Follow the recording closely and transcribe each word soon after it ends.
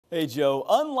Hey, Joe.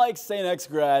 Unlike St. X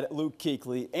grad Luke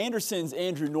Kuechly, Anderson's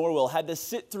Andrew Norwell had to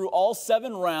sit through all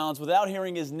 7 rounds without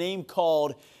hearing his name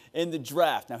called in the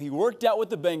draft. Now, he worked out with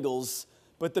the Bengals,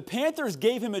 but the Panthers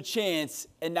gave him a chance,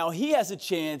 and now he has a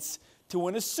chance to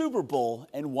win a Super Bowl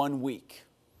in 1 week.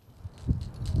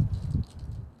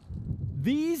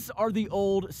 These are the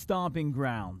old stomping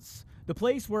grounds, the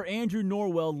place where Andrew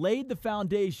Norwell laid the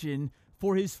foundation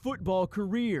for his football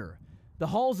career. The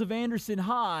halls of Anderson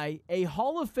High, a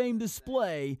Hall of Fame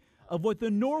display of what the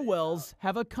Norwells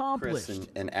have accomplished. Chris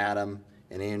and Adam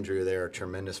and Andrew, they are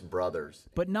tremendous brothers.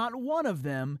 But not one of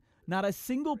them, not a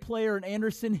single player in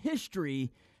Anderson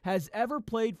history, has ever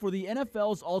played for the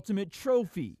NFL's Ultimate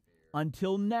Trophy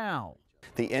until now.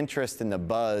 The interest and the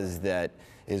buzz that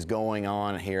is going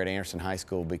on here at Anderson High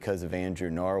School because of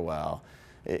Andrew Norwell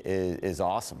is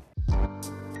awesome.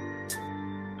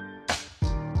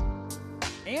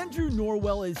 Andrew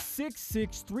Norwell is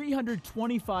 6'6",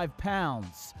 325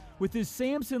 pounds. With his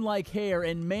Samson-like hair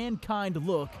and mankind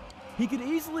look, he could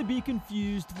easily be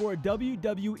confused for a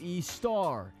WWE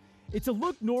star. It's a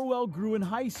look Norwell grew in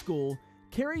high school,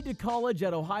 carried to college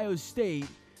at Ohio State,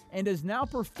 and is now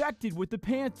perfected with the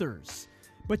Panthers.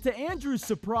 But to Andrew's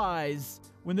surprise,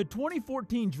 when the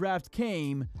 2014 draft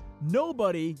came,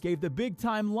 nobody gave the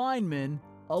big-time lineman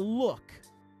a look.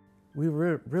 We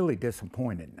were really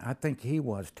disappointed. I think he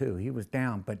was too. He was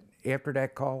down, but after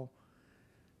that call,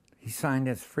 he signed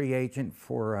as free agent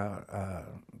for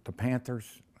the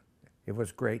Panthers. It was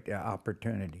a great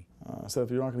opportunity. I said,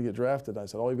 if you're not going to get drafted, I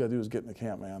said, all you've got to do is get in the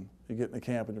camp, man. You get in the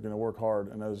camp and you're going to work hard,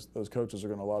 and those coaches are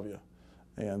going to love you.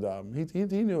 And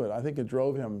he knew it. I think it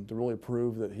drove him to really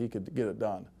prove that he could get it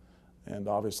done. And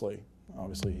obviously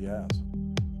he has.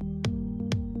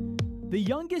 The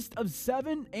youngest of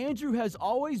 7, Andrew has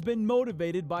always been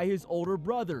motivated by his older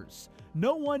brothers.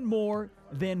 No one more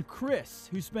than Chris,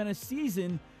 who spent a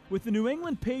season with the New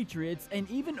England Patriots and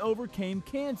even overcame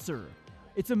cancer.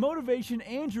 It's a motivation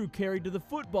Andrew carried to the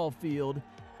football field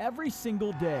every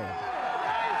single day.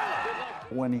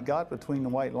 When he got between the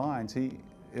white lines,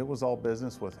 it was all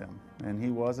business with him, and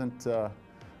he wasn't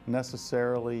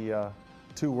necessarily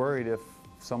too worried if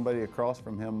somebody across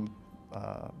from him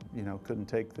couldn't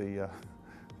take the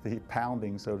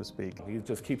pounding, so to speak. He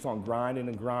just keeps on grinding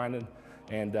and grinding,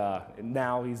 and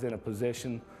now he's in a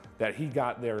position that he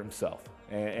got there himself,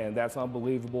 and that's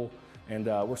unbelievable, and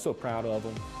we're so proud of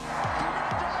him.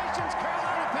 Congratulations,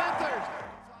 Carolina Panthers!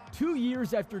 2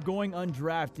 years after going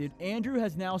undrafted, Andrew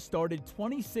has now started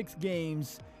 26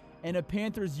 games in a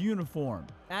Panthers uniform.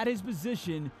 At his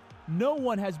position, no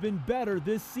one has been better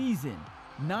this season.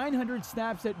 900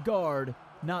 snaps at guard,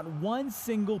 not one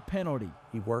single penalty.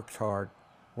 He works hard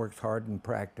in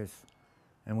practice,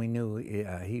 and we knew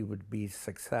he would be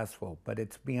successful, but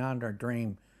it's beyond our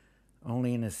dream.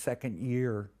 Only in his 2nd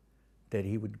year that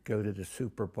he would go to the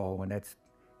Super Bowl, and that's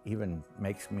even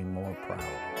makes me more proud.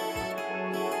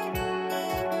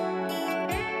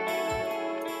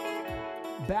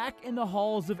 Back in the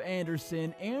halls of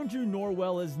Anderson, Andrew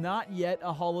Norwell is not yet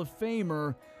a Hall of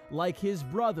Famer like his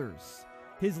brothers.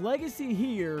 His legacy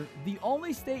here, the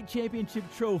only state championship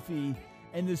trophy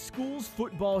in the school's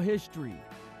football history.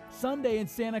 Sunday in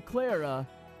Santa Clara,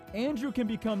 Andrew can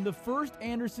become the first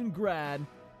Anderson grad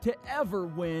to ever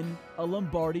win a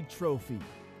Lombardi trophy.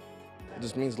 It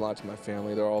just means a lot to my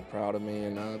family. They're all proud of me,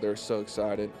 and they're so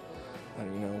excited.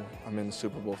 I'm in the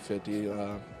Super Bowl 50.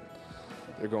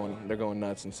 They're going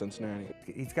nuts in Cincinnati.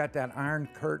 He's got that iron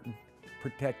curtain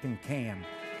protecting Cam.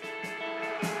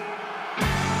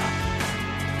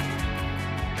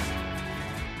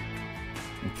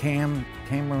 And Cam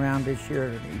came around this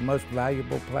year, the most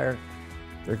valuable player.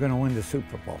 They're going to win the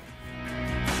Super Bowl.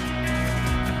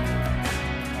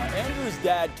 Andrew's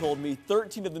dad told me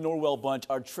 13 of the Norwell bunch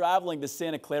are traveling to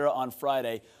Santa Clara on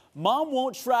Friday. Mom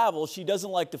won't travel. She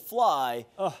doesn't like to fly,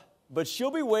 but she'll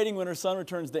be waiting when her son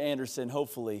returns to Anderson,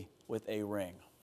 hopefully with a ring.